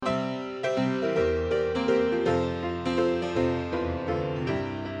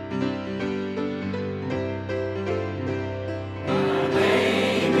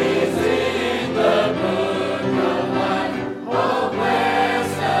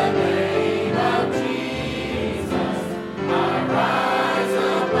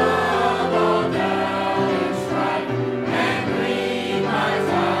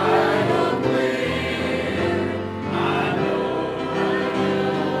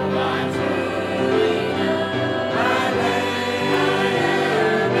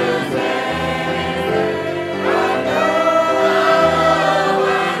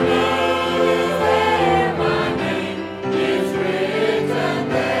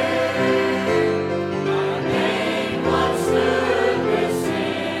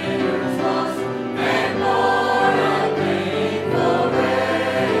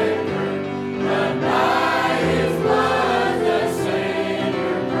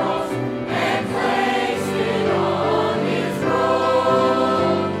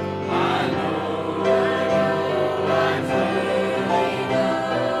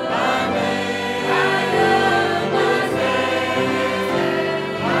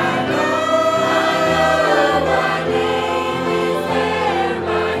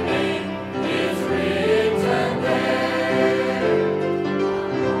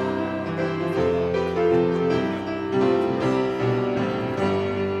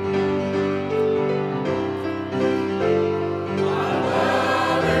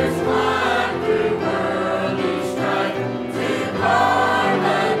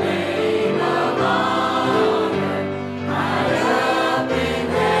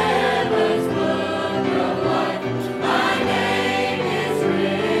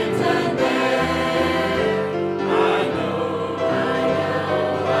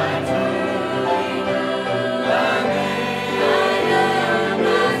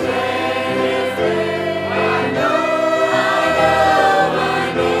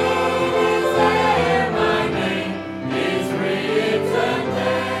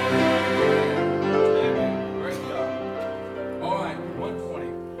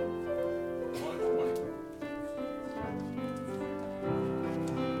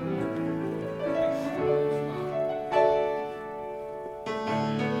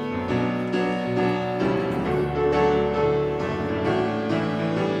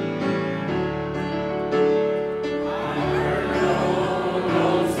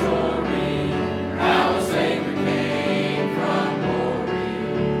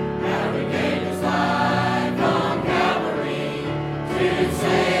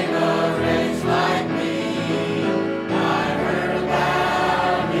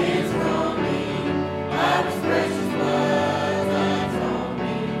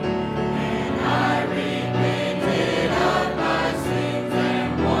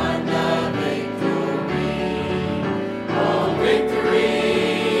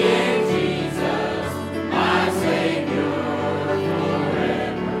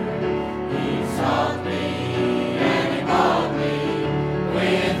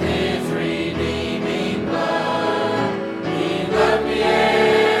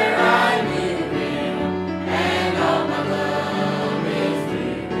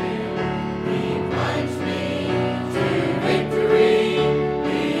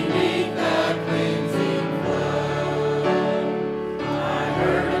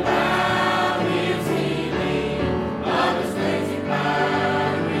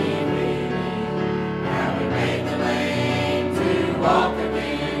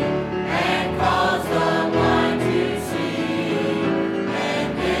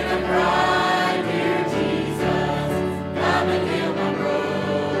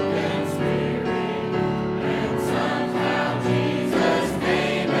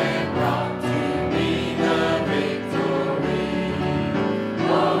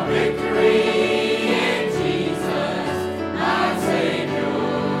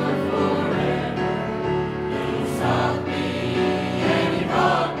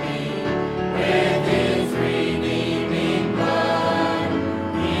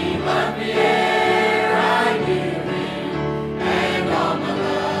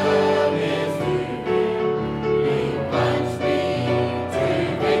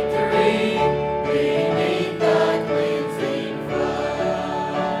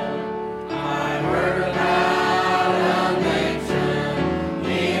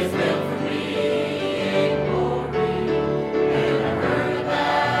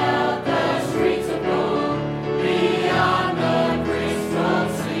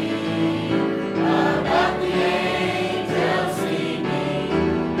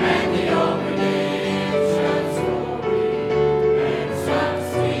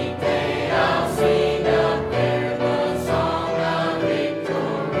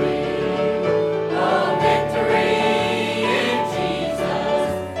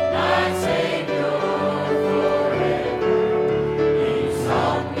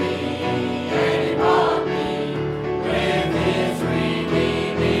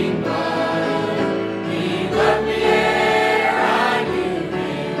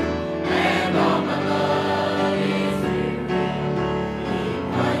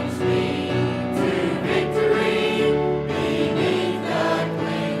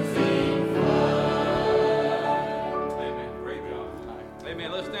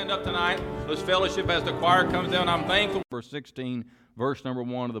fellowship as the choir comes down. I'm thankful. Verse 16, verse number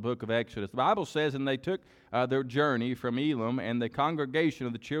 1 of the book of Exodus. The Bible says, and they took their journey from Elim, and the congregation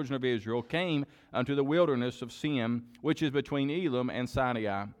of the children of Israel came unto the wilderness of Sin, which is between Elim and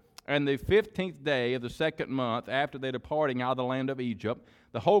Sinai. And the 15th day of the second month, after their departing out of the land of Egypt,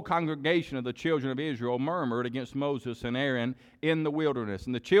 the whole congregation of the children of Israel murmured against Moses and Aaron in the wilderness.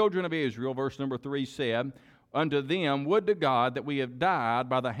 And the children of Israel, verse number 3 said, unto them, would to God that we have died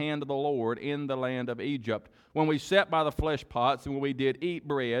by the hand of the Lord in the land of Egypt, when we sat by the flesh pots, and when we did eat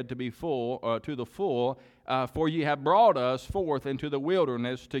bread to be full, to the full, for ye have brought us forth into the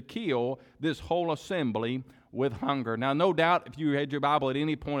wilderness to kill this whole assembly with hunger. Now, no doubt, if you read your Bible at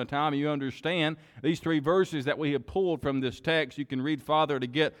any point in time, you understand these three verses that we have pulled from this text. You can read farther to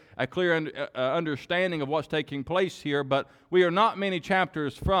get a clear understanding of what's taking place here, but we are not many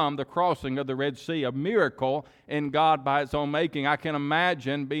chapters from the crossing of the Red Sea, a miracle in God by its own making. I can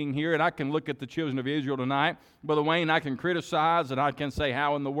imagine being here, and I can look at the children of Israel tonight. Brother Wayne, I can criticize, and I can say,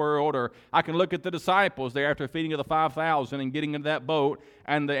 how in the world? Or I can look at the disciples there after feeding of the 5,000 and getting into that boat,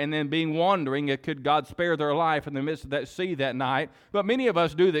 and then being wondering, could God spare their life in the midst of that sea that night? But many of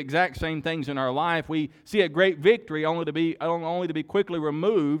us do the exact same things in our life. We see a great victory only to be quickly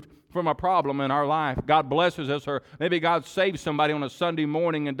removed from a problem in our life. God blesses us, or maybe God saves somebody on a Sunday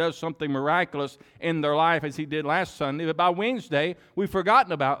morning and does something miraculous in their life as He did last Sunday. But by Wednesday, we've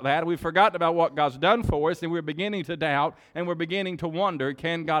forgotten about that. We've forgotten about what God's done for us, and we're beginning to doubt, and we're beginning to wonder,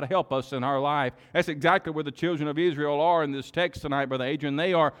 can God help us in our life? That's exactly where the children of Israel are in this text tonight, Brother Adrian.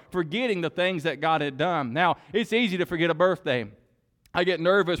 They are forgetting the things that God had done. Now, it's easy to forget a birthday. I get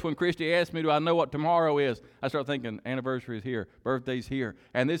nervous when Christy asks me, do I know what tomorrow is? I start thinking, anniversary is here, birthday's here,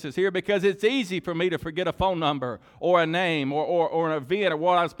 and this is here, because it's easy for me to forget a phone number or a name or an event or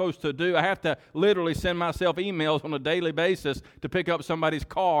what I'm supposed to do. I have to literally send myself emails on a daily basis to pick up somebody's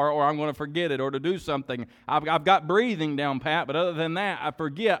car, or I'm going to forget it, or to do something. I've got breathing down pat, but other than that, I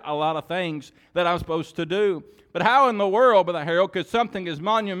forget a lot of things that I'm supposed to do. But how in the world, Brother Harold, could something as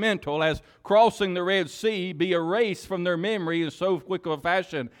monumental as crossing the Red Sea be erased from their memory in so quick of a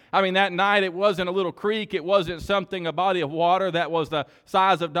fashion? I mean, that night it wasn't a little creek, it wasn't a body of water that was the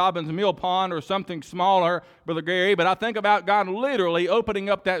size of Dobbin's Mill Pond or something smaller, Brother Gary. But I think about God literally opening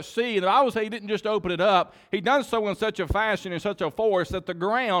up that sea. And the Bible says He didn't just open it up, He done so in such a fashion, in such a force, that the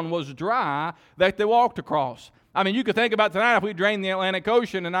ground was dry that they walked across. I mean, you could think about tonight if we drained the Atlantic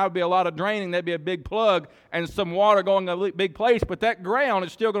Ocean, and that would be a lot of draining. There'd be a big plug and some water going to a big place, but that ground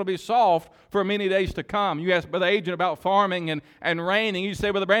is still going to be soft for many days to come. You ask Brother Agent about farming and raining. You say,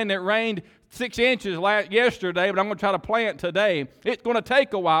 Brother Brandon, it rained 6 inches yesterday, but I'm going to try to plant today. It's going to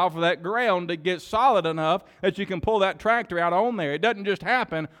take a while for that ground to get solid enough that you can pull that tractor out on there. It doesn't just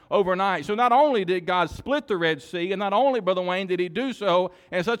happen overnight. So not only did God split the Red Sea, and not only, Brother Wayne, did He do so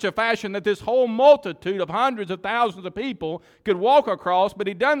in such a fashion that this whole multitude of hundreds of thousands of people could walk across, but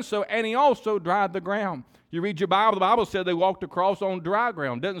He done so, and He also dried the ground. You read your Bible, the Bible said they walked across on dry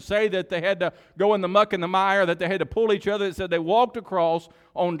ground. It doesn't say that they had to go in the muck and the mire, that they had to pull each other. It said they walked across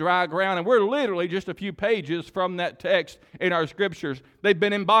on dry ground. And we're literally just a few pages from that text in our scriptures. They've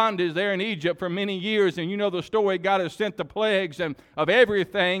been in bondage there in Egypt for many years, and you know the story. God has sent the plagues and of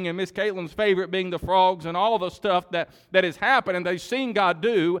everything, and Miss Caitlin's favorite being the frogs and all the stuff that has happened, and they've seen God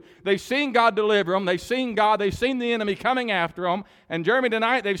do. They've seen God deliver them. They've seen the enemy coming after them. And Jeremy,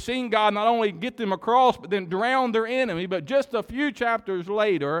 tonight, they've seen God not only get them across, but then drown their enemy. But just a few chapters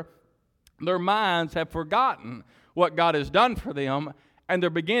later, their minds have forgotten what God has done for them, and they're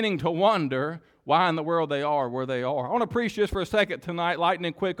beginning to wonder why in the world they are where they are. I want to preach just for a second tonight,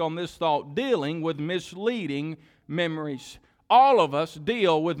 lightning quick on this thought, dealing with misleading memories. All of us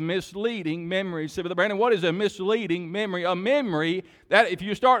deal with misleading memories. Say, Brother Brandon, what is a misleading memory? A memory that if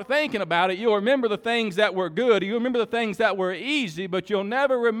you start thinking about it, you'll remember the things that were good. You'll remember the things that were easy, but you'll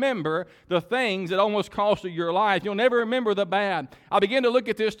never remember the things that almost cost you your life. You'll never remember the bad. I begin to look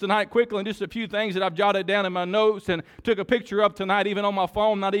at this tonight quickly, and just a few things that I've jotted down in my notes and took a picture of tonight, even on my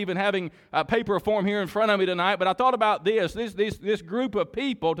phone, not even having a paper form here in front of me tonight. But I thought about this group of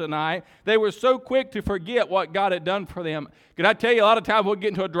people tonight. They were so quick to forget what God had done for them. Can I tell you, a lot of times we'll get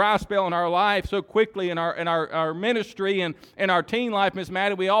into a dry spell in our life so quickly in our ministry and in our teen life, Miss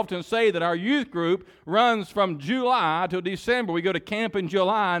Maddie. We often say that our youth group runs from July to December. We go to camp in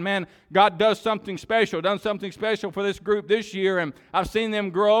July, and man, God does something special, done something special for this group this year, and I've seen them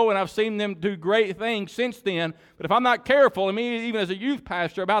grow, and I've seen them do great things since then. But if I'm not careful, I mean, even as a youth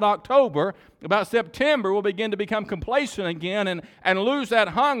pastor, about October, about September, we'll begin to become complacent again and lose that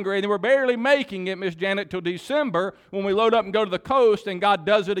hunger, and we're barely making it, Miss Janet, till December when we load up and and go to the coast, and God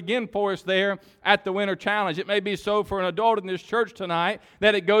does it again for us there at the Winter Challenge. It may be so for an adult in this church tonight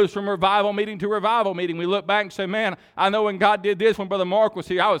that it goes from revival meeting to revival meeting. We look back and say, man, I know when God did this when Brother Mark was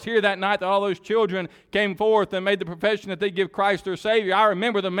here. I was here that night that all those children came forth and made the profession that they give Christ their Savior. I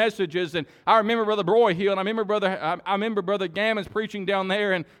remember the messages, and I remember Brother Broyhill, and I remember Brother Gammon's preaching down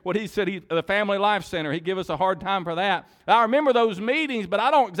there, and what he said, the Family Life Center. He gave us a hard time for that. I remember those meetings, but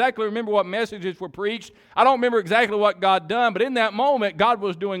I don't exactly remember what messages were preached. I don't remember exactly what God done, but in that moment, God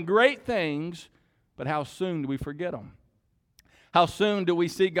was doing great things, but how soon do we forget them? How soon do we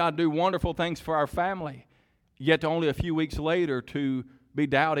see God do wonderful things for our family, yet only a few weeks later to be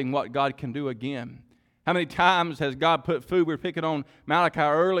doubting what God can do again? How many times has God put food? We were picking on Malachi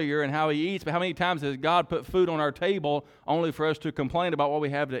earlier and how he eats, but how many times has God put food on our table only for us to complain about what we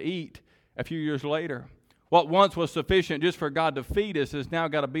have to eat a few years later? What once was sufficient just for God to feed us has now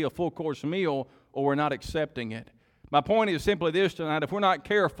got to be a full-course meal, or we're not accepting it. My point is simply this tonight: if we're not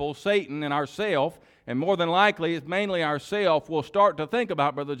careful, Satan and ourself, and more than likely it's mainly ourself, will start to think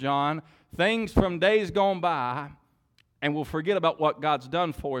about, Brother John, things from days gone by, and we'll forget about what God's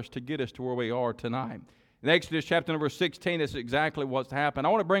done for us to get us to where we are tonight. In Exodus chapter number 16, that's exactly what's happened. I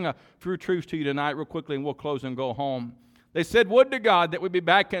want to bring a few truths to you tonight real quickly, and we'll close and go home. They said, would to God that we'd be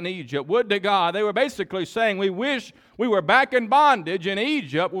back in Egypt. Would to God. They were basically saying, we wish we were back in bondage in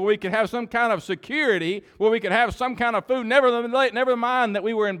Egypt where we could have some kind of security, where we could have some kind of food. Never mind that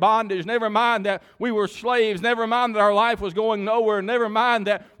we were in bondage. Never mind that we were slaves. Never mind that our life was going nowhere. Never mind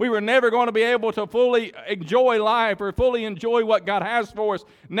that we were never going to be able to fully enjoy life or fully enjoy what God has for us.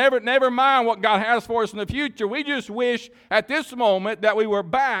 Never mind what God has for us in the future. We just wish at this moment that we were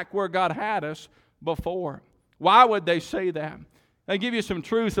back where God had us before. Why would they say that? I'll give you some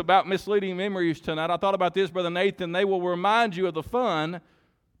truths about misleading memories tonight. I thought about this, Brother Nathan. They will remind you of the fun,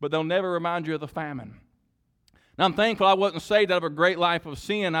 but they'll never remind you of the famine. Now, I'm thankful I wasn't saved out of a great life of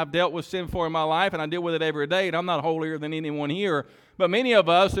sin. I've dealt with sin for in my life, and I deal with it every day, and I'm not holier than anyone here. But many of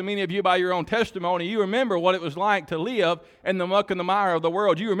us, and many of you by your own testimony, you remember what it was like to live in the muck and the mire of the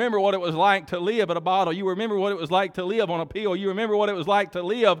world. You remember what it was like to live at a bottle. You remember what it was like to live on a pill. You remember what it was like to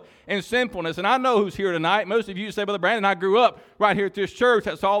live in sinfulness. And I know who's here tonight. Most of you say, Brother Brandon, I grew up right here at this church.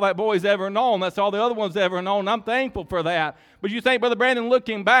 That's all that boy's ever known. That's all the other ones ever known. I'm thankful for that. But you think, Brother Brandon,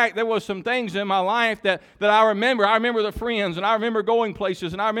 looking back, there was some things in my life that I remember. I remember the friends, and I remember going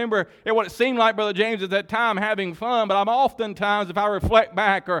places, and I remember what it seemed like, Brother James, at that time having fun. But I'm oftentimes, if I reflect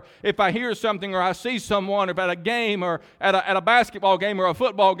back, or if I hear something, or I see someone, or at a game, or at a basketball game, or a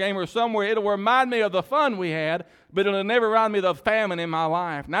football game, or somewhere, it'll remind me of the fun we had, but it'll never remind me of the famine in my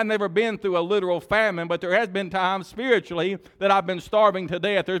life. And I've never been through a literal famine, but there has been times spiritually that I've been starving to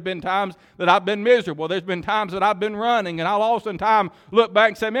death. There's been times that I've been miserable. There's been times that I've been running, and I'll oftentimes look back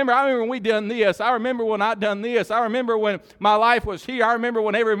and say, I remember when we done this. I remember when I done this. I remember when my life was here. I remember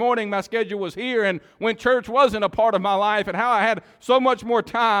when every morning my schedule was here, and when church wasn't a part of my life, and how I had so much more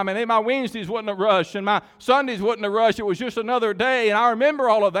time, and my Wednesdays wasn't a rush, and my Sundays wasn't a rush. It was just another day, and I remember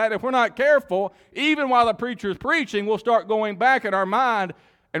all of that. If we're not careful, even while the preacher's preaching, we'll start going back in our mind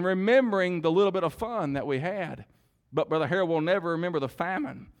and remembering the little bit of fun that we had. But Brother Harold will never remember the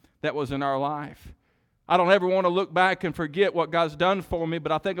famine that was in our life. I don't ever want to look back and forget what God's done for me,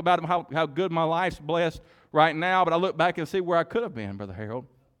 but I think about how good my life's blessed right now, but I look back and see where I could have been, Brother Harold.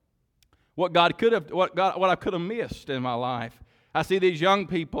 What I could have missed in my life. I see these young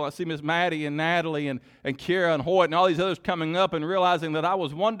people. I see Miss Maddie and Natalie and Kira and Hoyt and all these others coming up and realizing that I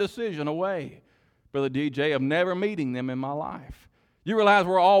was one decision away, Brother DJ, of never meeting them in my life. You realize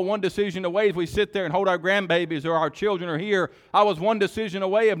we're all one decision away. If we sit there and hold our grandbabies or our children are here, I was one decision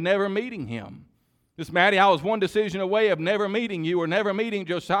away of never meeting him. Miss Maddie, I was one decision away of never meeting you or never meeting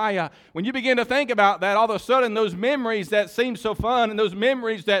Josiah. When you begin to think about that, all of a sudden those memories that seem so fun and those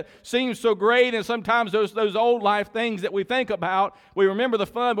memories that seem so great, and sometimes those old life things that we think about, we remember the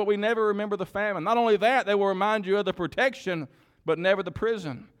fun, but we never remember the famine. Not only that, they will remind you of the protection, but never the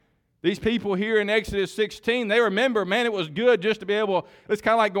prison. These people here in Exodus 16, they remember, man, it was good just to be able, it's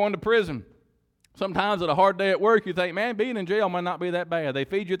kind of like going to prison. Sometimes at a hard day at work, you think, man, being in jail might not be that bad. They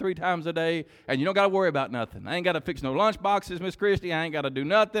feed you 3 times a day, and you don't got to worry about nothing. I ain't got to fix no lunch boxes, Miss Christie. I ain't got to do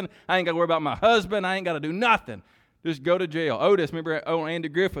nothing. I ain't got to worry about my husband. I ain't got to do nothing. Just go to jail. Otis, remember Andy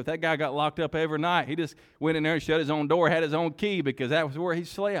Griffith? That guy got locked up every night. He just went in there and shut his own door, had his own key because that was where he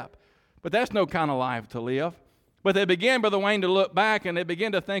slept. But that's no kind of life to live. But they began, Brother Wayne, to look back, and they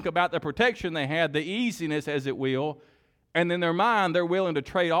began to think about the protection they had, the easiness, as it will, and in their mind, they're willing to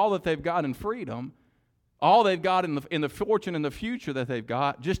trade all that they've got in freedom, all they've got in the fortune and the future that they've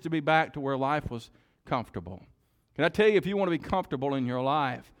got, just to be back to where life was comfortable. Can I tell you, if you want to be comfortable in your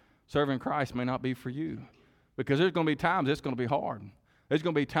life, serving Christ may not be for you. Because there's going to be times it's going to be hard. There's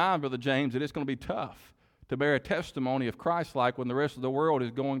going to be times, Brother James, that it's going to be tough to bear a testimony of Christ-like when the rest of the world is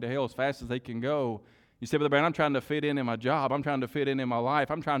going to hell as fast as they can go. You say, Brother Brandon, I'm trying to fit in my job. I'm trying to fit in my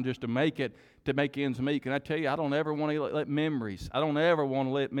life. I'm trying just to make ends meet. Can I tell you, I don't ever want to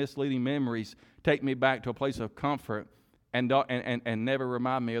let misleading memories take me back to a place of comfort and never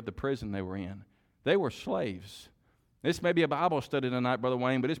remind me of the prison they were in. They were slaves. This may be a Bible study tonight, Brother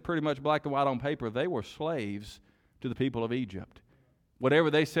Wayne, but it's pretty much black and white on paper. They were slaves to the people of Egypt.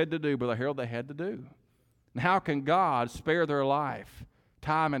 Whatever they said to do, Brother Harold, they had to do. And how can God spare their life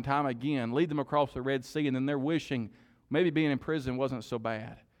time and time again, lead them across the Red Sea, and then they're wishing maybe being in prison wasn't so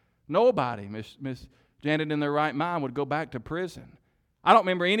bad? Nobody, Miss Janet, in their right mind would go back to prison. I don't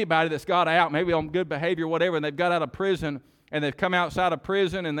remember anybody that's got out, maybe on good behavior or whatever, and they've got out of prison, and they've come outside of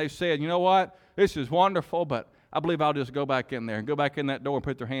prison, and they've said, you know what, this is wonderful, but I believe I'll just go back in there and go back in that door and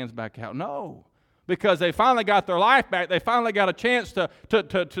put their hands back out. No. Because they finally got their life back. They finally got a chance to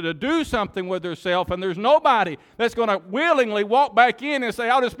do something with themselves, and there's nobody that's going to willingly walk back in and say,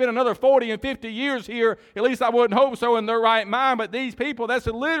 I'll just spend another 40 and 50 years here. At least I wouldn't hope so in their right mind. But these people, that's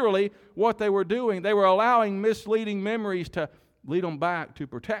literally what they were doing. They were allowing misleading memories to lead them back to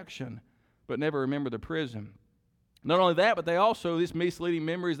protection, but never remember the prison. Not only that, but they also, these misleading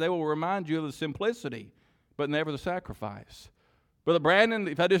memories, they will remind you of the simplicity, but never the sacrifice. Brother Brandon,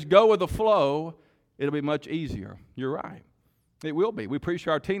 if I just go with the flow, it'll be much easier. You're right. It will be. We preach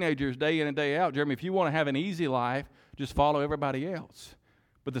to our teenagers day in and day out. Jeremy, if you want to have an easy life, just follow everybody else.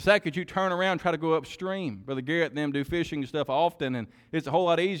 But the second you turn around and try to go upstream, Brother Garrett and them do fishing and stuff often, and it's a whole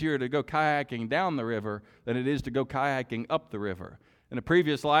lot easier to go kayaking down the river than it is to go kayaking up the river. In a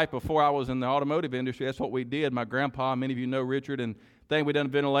previous life, before I was in the automotive industry, that's what we did. My grandpa, many of you know Richard, and we done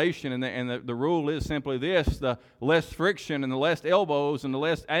ventilation, and the rule is simply this: the less friction and the less elbows and the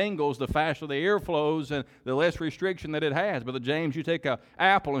less angles, the faster the air flows and the less restriction that it has. Brother James, you take an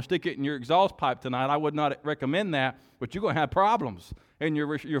apple and stick it in your exhaust pipe tonight. I would not recommend that, but you're going to have problems in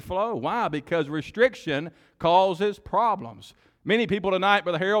your flow. Why? Because restriction causes problems. Many people tonight,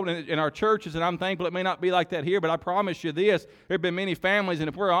 Brother Harold, in our churches, and I'm thankful it may not be like that here, but I promise you this, there have been many families, and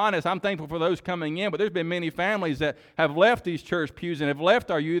if we're honest, I'm thankful for those coming in, but there's been many families that have left these church pews and have left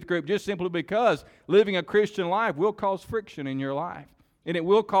our youth group just simply because living a Christian life will cause friction in your life. And it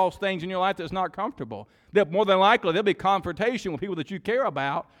will cause things in your life that's not comfortable. That more than likely, there'll be confrontation with people that you care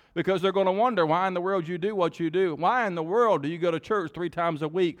about because they're going to wonder why in the world you do what you do. Why in the world do you go to church 3 times a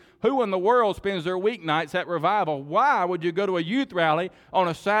week? Who in the world spends their weeknights at revival? Why would you go to a youth rally on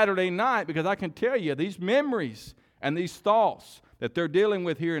a Saturday night? Because I can tell you, these memories and these thoughts that they're dealing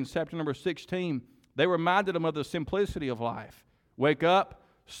with here in chapter number 16, they reminded them of the simplicity of life. Wake up,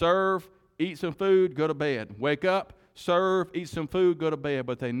 serve, eat some food, go to bed. Wake up, serve, eat some food, go to bed.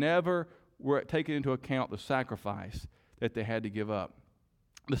 But they never were taking into account the sacrifice that they had to give up,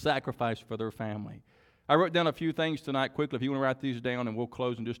 the sacrifice for their family. I wrote down a few things tonight quickly. If you want to write these down, and we'll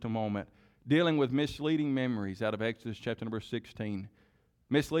close in just a moment. Dealing with misleading memories out of Exodus chapter number 16.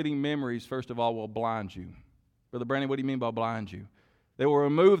 Misleading memories, first of all, will blind you. Brother Brandon, what do you mean by blind you? They will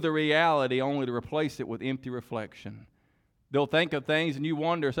remove the reality only to replace it with empty reflection. They'll think of things, and you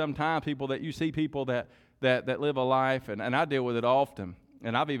wonder sometimes you see people that live a life, and I deal with it often.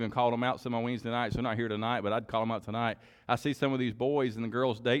 And I've even called them out some on Wednesday nights. They're not here tonight, but I'd call them out tonight. I see some of these boys and the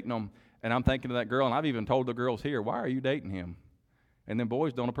girls dating them, and I'm thinking of that girl, and I've even told the girls here, why are you dating him? And then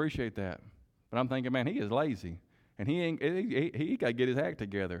boys don't appreciate that. But I'm thinking, man, he is lazy, and he got to get his act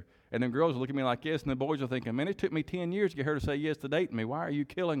together. And then girls look at me like this, and the boys are thinking, man, it took me 10 years to get her to say yes to dating me. Why are you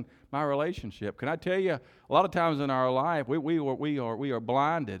killing my relationship? Can I tell you, a lot of times in our life, we are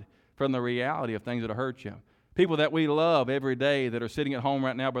blinded from the reality of things that hurt you. People that we love every day that are sitting at home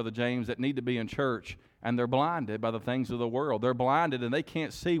right now, Brother James, that need to be in church, and they're blinded by the things of the world. They're blinded, and they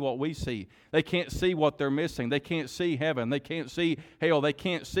can't see what we see. They can't see what they're missing. They can't see heaven. They can't see hell. They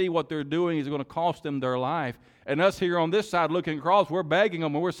can't see what they're doing is going to cost them their life. And us here on this side looking across, we're begging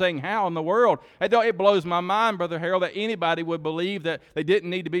them, and we're saying, how in the world? It blows my mind, Brother Harold, that anybody would believe that they didn't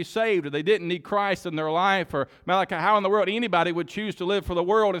need to be saved, or they didn't need Christ in their life, or Malachi, how in the world anybody would choose to live for the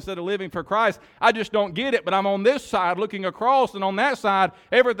world instead of living for Christ. I just don't get it, but I'm on this side looking across, and on that side,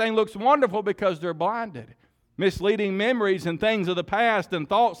 everything looks wonderful because they're blinded. Misleading memories and things of the past and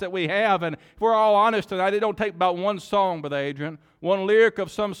thoughts that we have. And if we're all honest tonight, it don't take about one song, Brother Adrian, one lyric of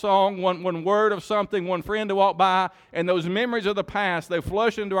some song, one word of something, one friend to walk by, and those memories of the past, they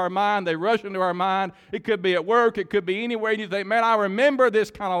flush into our mind, they rush into our mind. It could be at work, it could be anywhere, and you think, man, I remember this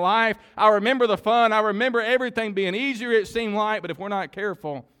kind of life. I remember the fun. I remember everything being easier, it seemed like, but if we're not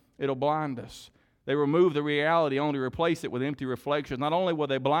careful, it'll blind us. They remove the reality, only replace it with empty reflections. Not only will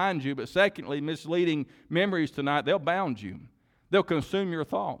they blind you, but secondly, misleading memories tonight, they'll bound you. They'll consume your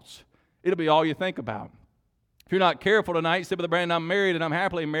thoughts. It'll be all you think about. If you're not careful tonight, you say, Brother Brandon, I'm married and I'm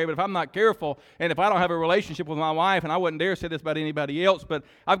happily married, but if I'm not careful and if I don't have a relationship with my wife, and I wouldn't dare say this about anybody else, but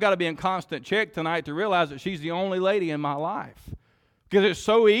I've got to be in constant check tonight to realize that she's the only lady in my life. Because it's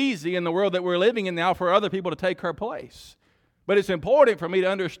so easy in the world that we're living in now for other people to take her place. But it's important for me to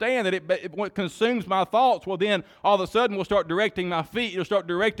understand that what consumes my thoughts will then all of a sudden will start directing my feet. It'll start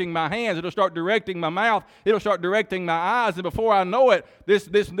directing my hands. It'll start directing my mouth. It'll start directing my eyes. And before I know it,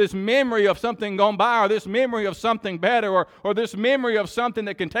 this memory of something gone by, or this memory of something better, or this memory of something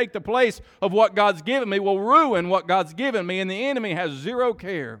that can take the place of what God's given me will ruin what God's given me. And the enemy has zero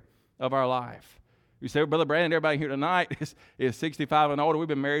care of our life. You say, well, Brother Brandon, everybody here tonight is 65 and older. We've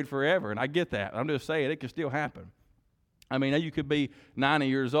been married forever. And I get that. I'm just saying it can still happen. I mean, you could be 90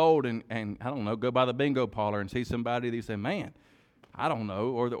 years old and I don't know, go by the bingo parlor and see somebody that you say, man, I don't know,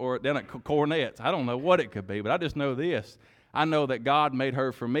 or down at Cornette's. I don't know what it could be, but I just know this. I know that God made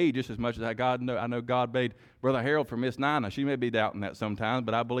her for me just as much as I know God made Brother Harold for Miss Nina. She may be doubting that sometimes,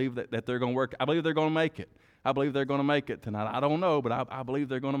 but I believe that they're going to work. I believe they're going to make it. I believe they're going to make it tonight. I don't know, but I believe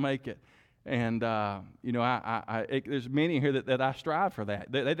they're going to make it. And, there's many here that I strive for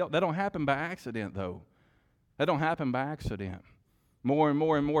that. They don't happen by accident, though. That don't happen by accident. More and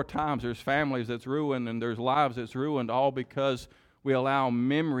more times there's families that's ruined and there's lives that's ruined, all because we allow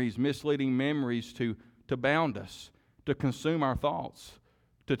memories, misleading memories to bound us, to consume our thoughts,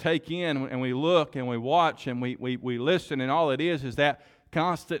 to take in, and we look and we watch and we listen, and all it is that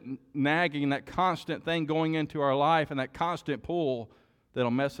constant nagging, that constant thing going into our life, and that constant pull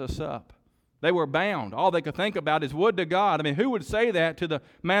that'll mess us up. They were bound. All they could think about is, would to God. I mean, who would say that to the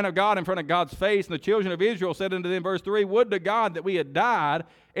man of God in front of God's face? And the children of Israel said unto them, verse 3, would to God that we had died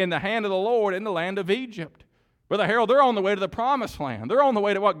in the hand of the Lord in the land of Egypt. Brother Harold, they're on the way to the promised land. They're on the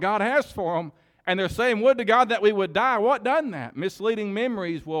way to what God has for them. And they're saying, would to God that we would die. What done that? Misleading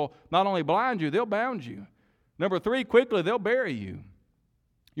memories will not only blind you, they'll bound you. Number 3, quickly, they'll bury you.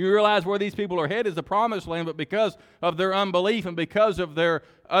 You realize where these people are headed is the promised land, but because of their unbelief and because of their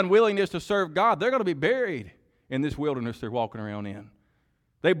unwillingness to serve God, they're going to be buried in this wilderness they're walking around in.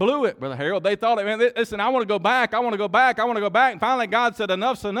 They blew it, Brother Harold. They thought, man, listen, I want to go back. And finally God said,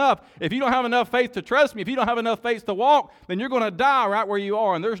 enough's enough. If you don't have enough faith to trust me, if you don't have enough faith to walk, then you're going to die right where you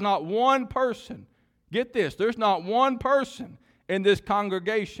are. And there's not one person, get this, there's not one person in this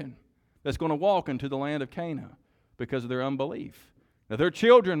congregation that's going to walk into the land of Canaan because of their unbelief. Now, their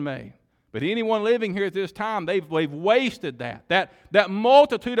children may, but anyone living here at this time, they've wasted that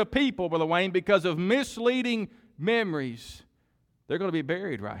multitude of people, Brother Wayne, because of misleading memories. They're going to be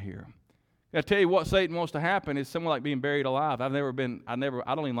buried right here. I tell you what Satan wants to happen is somewhat like being buried alive. I don't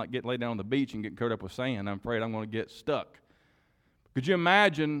even like getting laid down on the beach and getting covered up with sand. I'm afraid I'm going to get stuck. Could you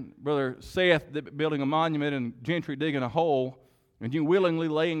imagine Brother Seth building a monument and Gentry digging a hole and you willingly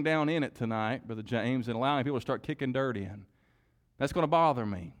laying down in it tonight, Brother James, and allowing people to start kicking dirt in? That's going to bother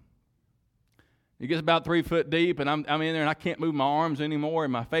me. It gets about 3 foot deep, and I'm in there, and I can't move my arms anymore,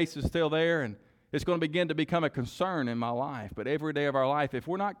 and my face is still there, and it's going to begin to become a concern in my life. But every day of our life, if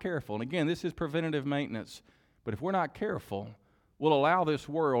we're not careful, and again, this is preventative maintenance, but if we're not careful, we'll allow this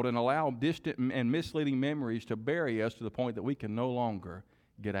world and allow distant and misleading memories to bury us to the point that we can no longer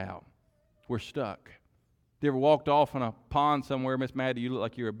get out. We're stuck. You ever walked off in a pond somewhere? Miss Maddie, you look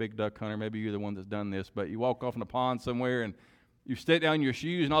like you're a big duck hunter. Maybe you're the one that's done this, but you walk off in a pond somewhere, and you stick down your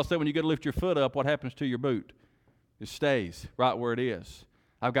shoes, and all of a sudden when you go to lift your foot up, what happens to your boot? It stays right where it is.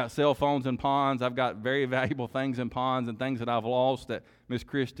 I've got cell phones in ponds. I've got very valuable things in ponds and things that I've lost that Miss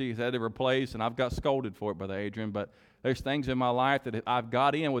Christie has had to replace, and I've got scolded for it, Brother Adrian. But there's things in my life that I've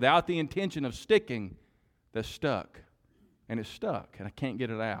got in without the intention of sticking that's stuck. And it's stuck, and I can't get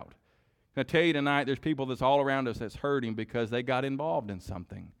it out. I tell you tonight, there's people that's all around us that's hurting because they got involved in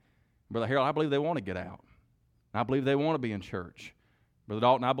something. Brother Harold, I believe they want to get out. I believe they want to be in church. Brother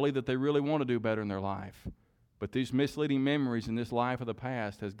Dalton, I believe that they really want to do better in their life. But these misleading memories in this life of the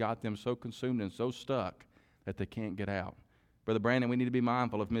past has got them so consumed and so stuck that they can't get out. Brother Brandon, we need to be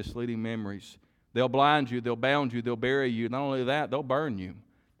mindful of misleading memories. They'll blind you, they'll bound you, they'll bury you. Not only that, they'll burn you. You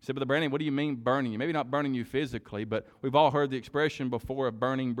say, Brother Brandon, what do you mean burning you? Maybe not burning you physically, but we've all heard the expression before of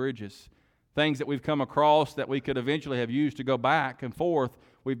burning bridges. Things that we've come across that we could eventually have used to go back and forth,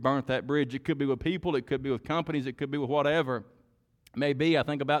 we've burnt that bridge. It could be with people, it could be with companies, it could be with whatever it may be. I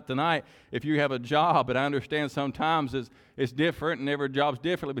think about tonight, if you have a job, and I understand sometimes it's different and every job's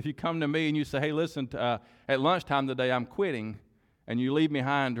differently, but if you come to me and you say, hey, listen, at lunchtime today I'm quitting, and you leave me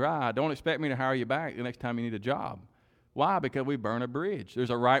high and dry, don't expect me to hire you back the next time you need a job. Why? Because we burn a bridge. There's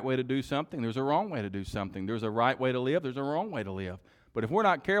a right way to do something. There's a wrong way to do something. There's a right way to live. There's a wrong way to live. But if we're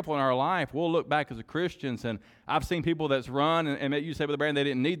not careful in our life, we'll look back as a Christians, and I've seen people that's run, and you say, Brother Brandon, they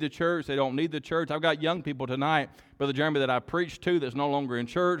didn't need the church. They don't need the church. I've got young people tonight, Brother Jeremy, that I preached to that's no longer in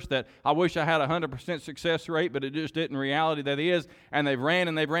church, that I wish I had a 100% success rate, but it just didn't. In reality, that is. And they've ran,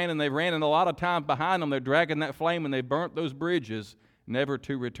 and a lot of times behind them, they're dragging that flame, and they burnt those bridges, never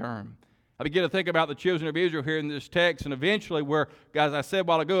to return. I begin to think about the children of Israel here in this text, and eventually where, as I said a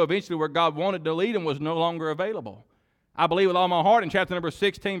while ago, where God wanted to lead them was no longer available. I believe with all my heart in chapter number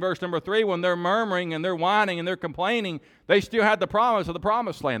 16, verse number 3, when they're murmuring and they're whining and they're complaining, they still had the promise of the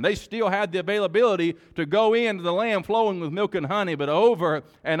promised land. They still had the availability to go into the land flowing with milk and honey, but over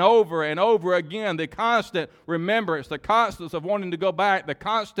and over and over again, the constant remembrance, the constance of wanting to go back, the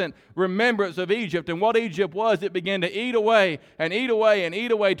constant remembrance of Egypt. And what Egypt was, it began to eat away and eat away and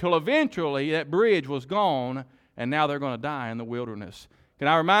eat away till eventually that bridge was gone, and now they're going to die in the wilderness. Can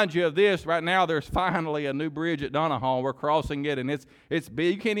I remind you of this? Right now, there's finally a new bridge at Donahaw. We're crossing it, and it's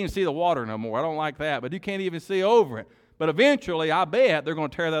big. You can't even see the water no more. I don't like that, but you can't even see over it. But eventually, I bet they're going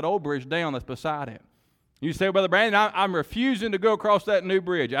to tear that old bridge down that's beside it. You say, Brother Brandon, I'm refusing to go across that new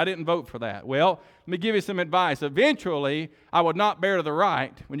bridge. I didn't vote for that. Well, let me give you some advice. Eventually, I would not bear to the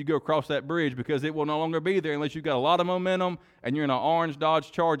right when you go across that bridge, because it will no longer be there unless you've got a lot of momentum and you're in an orange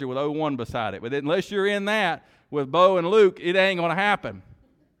Dodge Charger with 01 beside it. But unless you're in that with Bo and Luke, it ain't going to happen.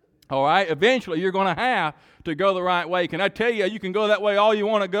 All right, eventually you're going to have to go the right way. Can I tell you, you can go that way all you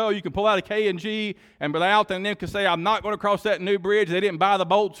want to go. You can pull out a K&G, and Brother Alton and them can say, I'm not going to cross that new bridge. They didn't buy the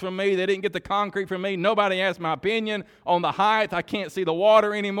bolts from me. They didn't get the concrete from me. Nobody asked my opinion on the height. I can't see the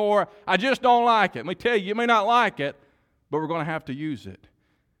water anymore. I just don't like it. Let me tell you, you may not like it, but we're going to have to use it.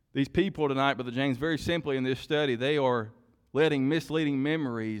 These people tonight, Brother James, very simply in this study, they are letting misleading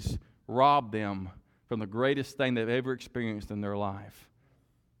memories rob them from the greatest thing they've ever experienced in their life.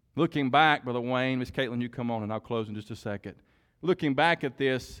 Looking back, Brother Wayne, Miss Caitlin, you come on and I'll close in just a second. Looking back at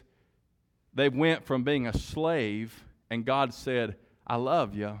this, they went from being a slave, and God said, I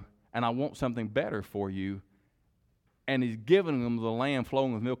love you and I want something better for you. And He's given them the land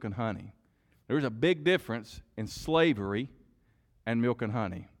flowing with milk and honey. There's a big difference in slavery and milk and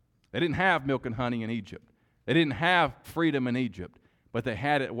honey. They didn't have milk and honey in Egypt. They didn't have freedom in Egypt, but they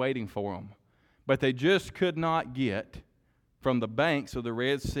had it waiting for them. But they just could not get from the banks of the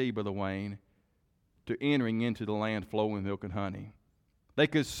Red Sea, Brother Wayne, to entering into the land flowing with milk and honey. They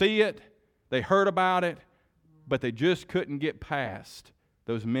could see it, they heard about it, but they just couldn't get past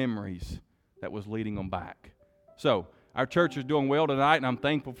those memories that was leading them back. So, our church is doing well tonight, and I'm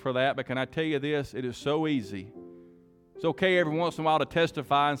thankful for that, but can I tell you this? It is so easy. It's okay every once in a while to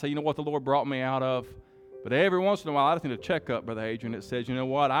testify and say, you know what the Lord brought me out of, but every once in a while I just need to check up, Brother Adrian, that says, you know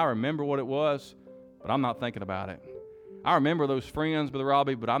what, I remember what it was, but I'm not thinking about it. I remember those friends, Brother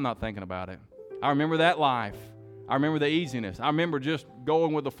Robbie, but I'm not thinking about it. I remember that life. I remember the easiness. I remember just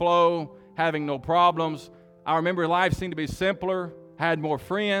going with the flow, having no problems. I remember life seemed to be simpler, had more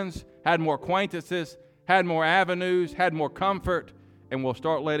friends, had more acquaintances, had more avenues, had more comfort, and we'll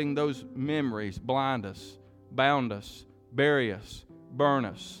start letting those memories blind us, bound us, bury us, burn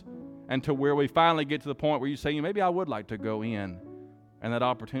us, until where we finally get to the point where you say, maybe I would like to go in, and that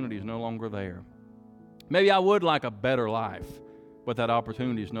opportunity is no longer there. Maybe I would like a better life, but that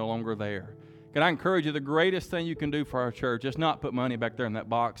opportunity is no longer there. Can I encourage you, the greatest thing you can do for our church is not put money back there in that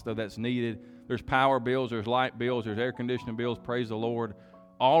box, though that's needed. There's power bills, there's light bills, there's air conditioning bills, praise the Lord.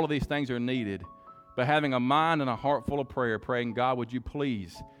 All of these things are needed. But having a mind and a heart full of prayer, praying, God, would you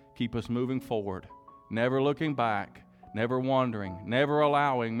please keep us moving forward, never looking back, never wandering, never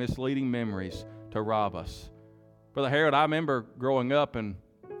allowing misleading memories to rob us. Brother Harold, I remember growing up and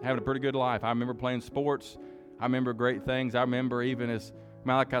having a pretty good life. I remember playing sports. I remember great things. I remember even as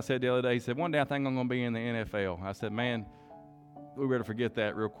Malachi said the other day, he said, one day I think I'm going to be in the NFL. I said, man, we better forget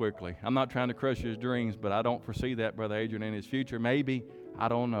that real quickly. I'm not trying to crush his dreams, but I don't foresee that, Brother Adrian, in his future. Maybe, I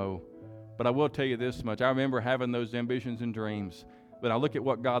don't know. But I will tell you this much. I remember having those ambitions and dreams, but I look at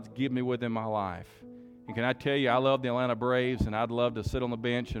what God's given me within my life. And can I tell you, I love the Atlanta Braves, and I'd love to sit on the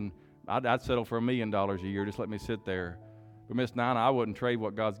bench, and I'd settle for $1 million a year. Just let me sit there. But Miss Nina, I wouldn't trade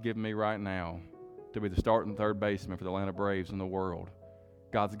what God's given me right now to be the starting third baseman for the Atlanta Braves in the world.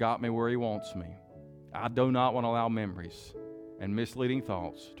 God's got me where He wants me. I do not want to allow memories and misleading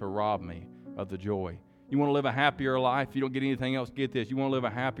thoughts to rob me of the joy. You want to live a happier life? If you don't get anything else, get this. You want to live a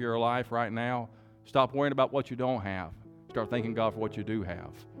happier life right now? Stop worrying about what you don't have. Start thanking God for what you do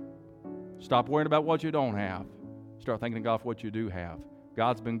have. Stop worrying about what you don't have. Start thanking God for what you do have.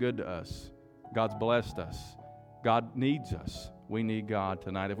 God's been good to us. God's blessed us. God needs us. We need God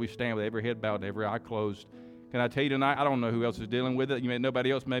tonight. If we stand with every head bowed and every eye closed, Can I tell you tonight, I don't know who else is dealing with it.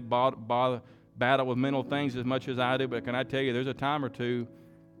 Nobody else may battle with mental things as much as I do, but can I tell you, there's a time or two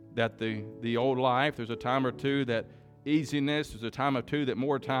that the old life, there's a time or two that easiness, there's a time or two that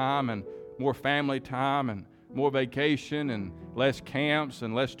more time and more family time and more vacation and less camps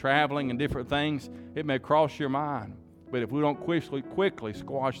and less traveling and different things, it may cross your mind. But if we don't quickly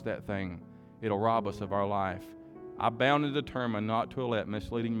squash that thing, it'll rob us of our life. I'm bound and determined not to let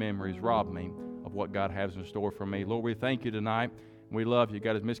misleading memories rob me of what God has in store for me. Lord, we thank you tonight. We love you.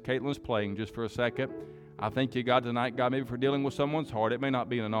 God, as Miss Caitlin's playing just for a second, I thank you, God, tonight, God, maybe for dealing with someone's heart. It may not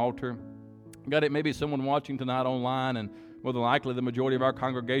be in an altar. God, it may be someone watching tonight online, and more than likely the majority of our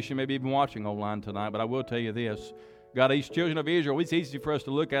congregation may be even watching online tonight. But I will tell you this. God, these children of Israel, it's easy for us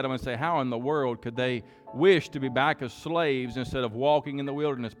to look at them and say, how in the world could they wish to be back as slaves instead of walking in the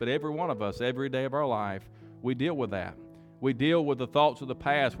wilderness? But every one of us, every day of our life, we deal with that. We deal with the thoughts of the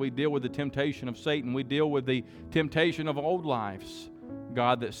past. We deal with the temptation of Satan. We deal with the temptation of old lives,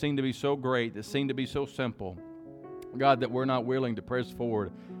 God, that seem to be so great, that seem to be so simple. God, that we're not willing to press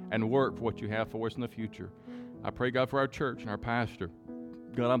forward and work for what you have for us in the future. I pray, God, for our church and our pastor.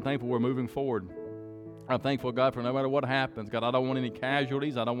 God, I'm thankful we're moving forward. I'm thankful, God, for no matter what happens. God, I don't want any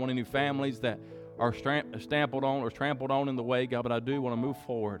casualties. I don't want any families that are trampled on in the way, God, but I do want to move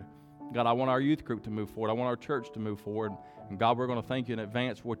forward. God, I want our youth group to move forward. I want our church to move forward. And God, we're going to thank you in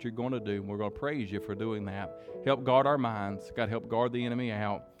advance for what you're going to do. And we're going to praise you for doing that. Help guard our minds. God, help guard the enemy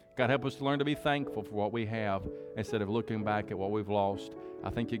out. God, help us to learn to be thankful for what we have instead of looking back at what we've lost. I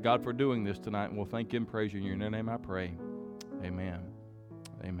thank you, God, for doing this tonight. And we'll thank you and praise you. In your name I pray. Amen.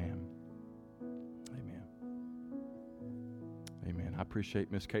 Amen. Amen. Amen. I appreciate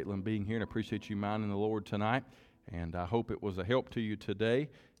Miss Caitlin being here, and I appreciate you minding the Lord tonight. And I hope it was a help to you today.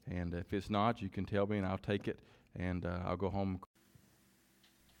 And if it's not, you can tell me and I'll take it, and I'll go home.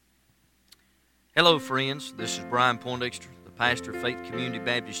 Hello, friends. This is Brian Poindexter, the pastor of Faith Community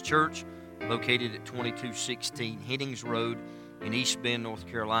Baptist Church, located at 2216 Headings Road in East Bend, North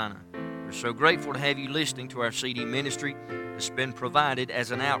Carolina. We're so grateful to have you listening to our CD ministry that's been provided as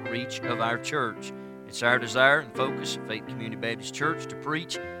an outreach of our church. It's our desire and focus at Faith Community Baptist Church to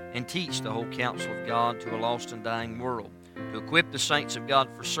preach and teach the whole counsel of God to a lost and dying world, to equip the saints of God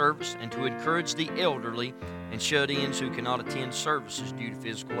for service, and to encourage the elderly and shut-ins who cannot attend services due to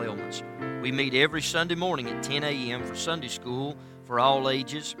physical ailments. We meet every Sunday morning at 10 a.m. for Sunday school for all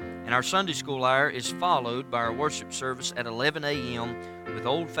ages, and our Sunday school hour is followed by our worship service at 11 a.m. with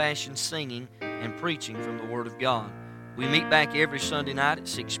old-fashioned singing and preaching from the Word of God. We meet back every Sunday night at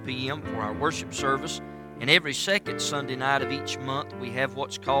 6 p.m. for our worship service, and every second Sunday night of each month we have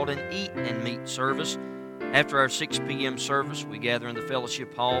what's called an Eat and Meet service. After our 6 p.m. service, we gather in the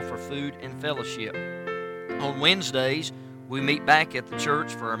fellowship hall for food and fellowship. On Wednesdays, we meet back at the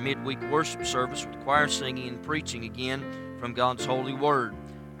church for our midweek worship service with choir singing and preaching again from God's holy word.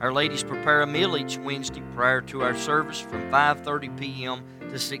 Our ladies prepare a meal each Wednesday prior to our service from 5:30 p.m.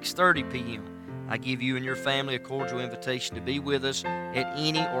 to 6:30 p.m. I give you and your family a cordial invitation to be with us at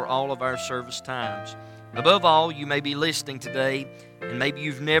any or all of our service times. Above all, you may be listening today, and maybe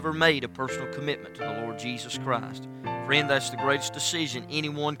you've never made a personal commitment to the Lord Jesus Christ. Friend, that's the greatest decision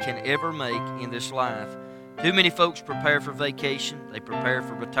anyone can ever make in this life. Too many folks prepare for vacation, they prepare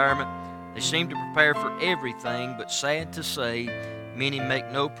for retirement, they seem to prepare for everything, but sad to say, many make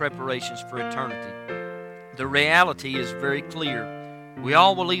no preparations for eternity. The reality is very clear. We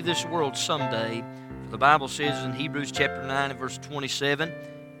all will leave this world someday, for the Bible says in Hebrews chapter 9 and verse 27,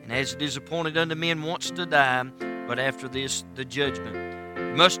 "And as it is appointed unto men once to die, but after this the judgment."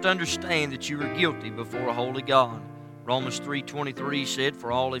 You must understand that you are guilty before a holy God. Romans 3:23 said,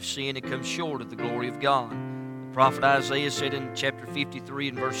 "For all have sinned and come short of the glory of God." The prophet Isaiah said in chapter 53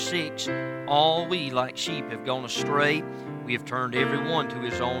 and verse 6, "All we like sheep have gone astray, we have turned every one to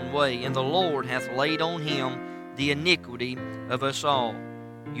his own way, and the Lord hath laid on him the iniquity of us all."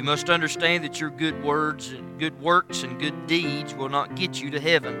 You must understand that your good words and good works and good deeds will not get you to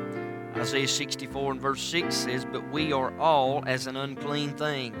heaven. Isaiah 64 and verse 6 says, "But we are all as an unclean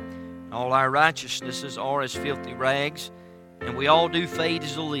thing, and all our righteousnesses are as filthy rags, and we all do fade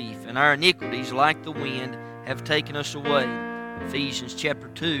as a leaf, and our iniquities, like the wind, have taken us away." Ephesians chapter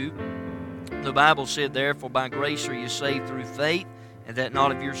 2, the Bible said, "Therefore by grace are you saved through faith, and that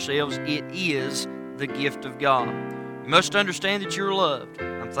not of yourselves, it is the gift of God." You must understand that you're loved.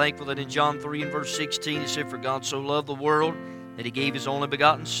 I'm thankful that in John 3 and verse 16 it said, "For God so loved the world that he gave his only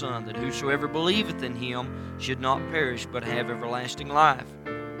begotten Son, that whosoever believeth in him should not perish but have everlasting life."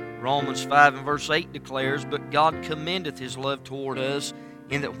 Romans 5 and verse 8 declares, "But God commendeth his love toward us,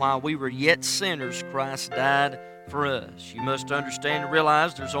 in that while we were yet sinners, Christ died for us." You must understand and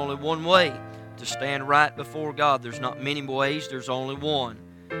realize there's only one way to stand right before God. There's not many ways, there's only one.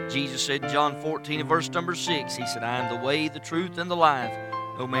 Jesus said in John 14 and verse number 6, He said, I am the way, the truth, and the life.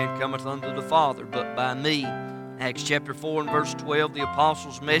 No man cometh unto the Father but by me. Acts chapter 4 and verse 12, the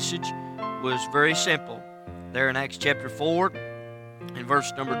apostles' message was very simple. There in Acts chapter 4 and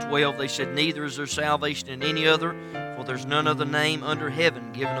verse number 12, they said, Neither is there salvation in any other, for there's none other name under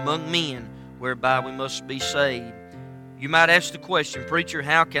heaven given among men whereby we must be saved. You might ask the question, Preacher,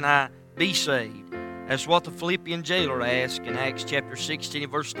 how can I be saved? That's what the Philippian jailer asked in Acts chapter 16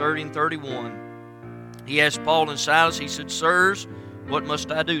 and verse 30 and 31. He asked Paul and Silas, he said, Sirs, what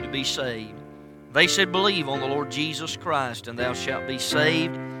must I do to be saved? They said, Believe on the Lord Jesus Christ, and thou shalt be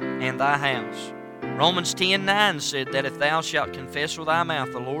saved, and thy house. Romans 10:9 said that if thou shalt confess with thy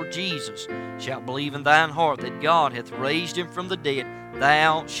mouth the Lord Jesus, shalt believe in thine heart that God hath raised him from the dead,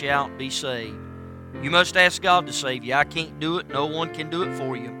 thou shalt be saved. You must ask God to save you. I can't do it. No one can do it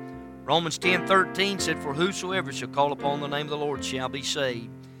for you. Romans 10:13 said, For whosoever shall call upon the name of the Lord shall be saved.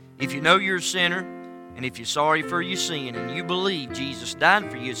 If you know you're a sinner, and if you're sorry for your sin, and you believe Jesus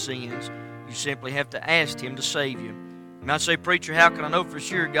died for your sins, you simply have to ask Him to save you. You might say, Preacher, how can I know for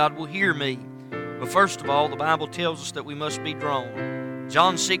sure God will hear me? Well, first of all, the Bible tells us that we must be drawn.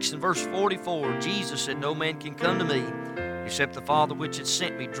 John 6 and verse 44, Jesus said, No man can come to me, except the Father which hath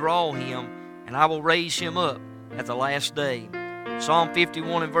sent me draw him, and I will raise him up at the last day. Psalm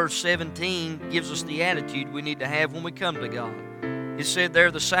 51 and verse 17 gives us the attitude we need to have when we come to God. It said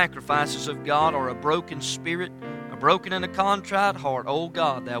there, the sacrifices of God are a broken spirit, a broken and a contrite heart. O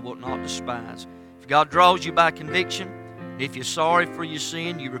God, thou wilt not despise. If God draws you by conviction, and if you're sorry for your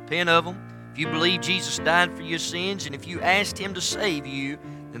sin, you repent of them. If you believe Jesus died for your sins, and if you asked Him to save you,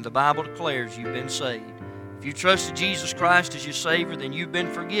 then the Bible declares you've been saved. If you trusted Jesus Christ as your Savior, then you've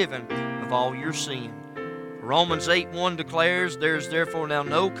been forgiven of all your sin. Romans 8:1 declares, There is therefore now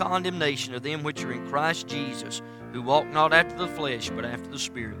no condemnation of them which are in Christ Jesus, who walk not after the flesh, but after the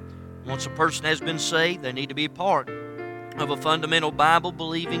Spirit. Once a person has been saved, they need to be a part of a fundamental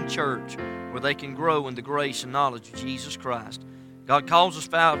Bible-believing church where they can grow in the grace and knowledge of Jesus Christ. God calls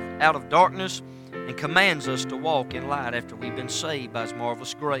us out of darkness and commands us to walk in light after we've been saved by His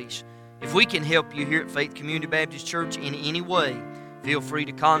marvelous grace. If we can help you here at Faith Community Baptist Church in any way, feel free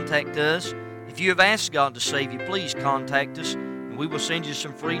to contact us. If you have asked God to save you, please contact us, and we will send you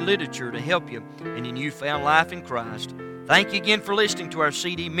some free literature to help you in your newfound life in Christ. Thank you again for listening to our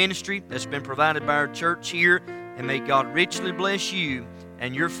CD ministry that's been provided by our church here, and may God richly bless you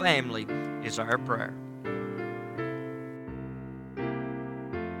and your family is our prayer.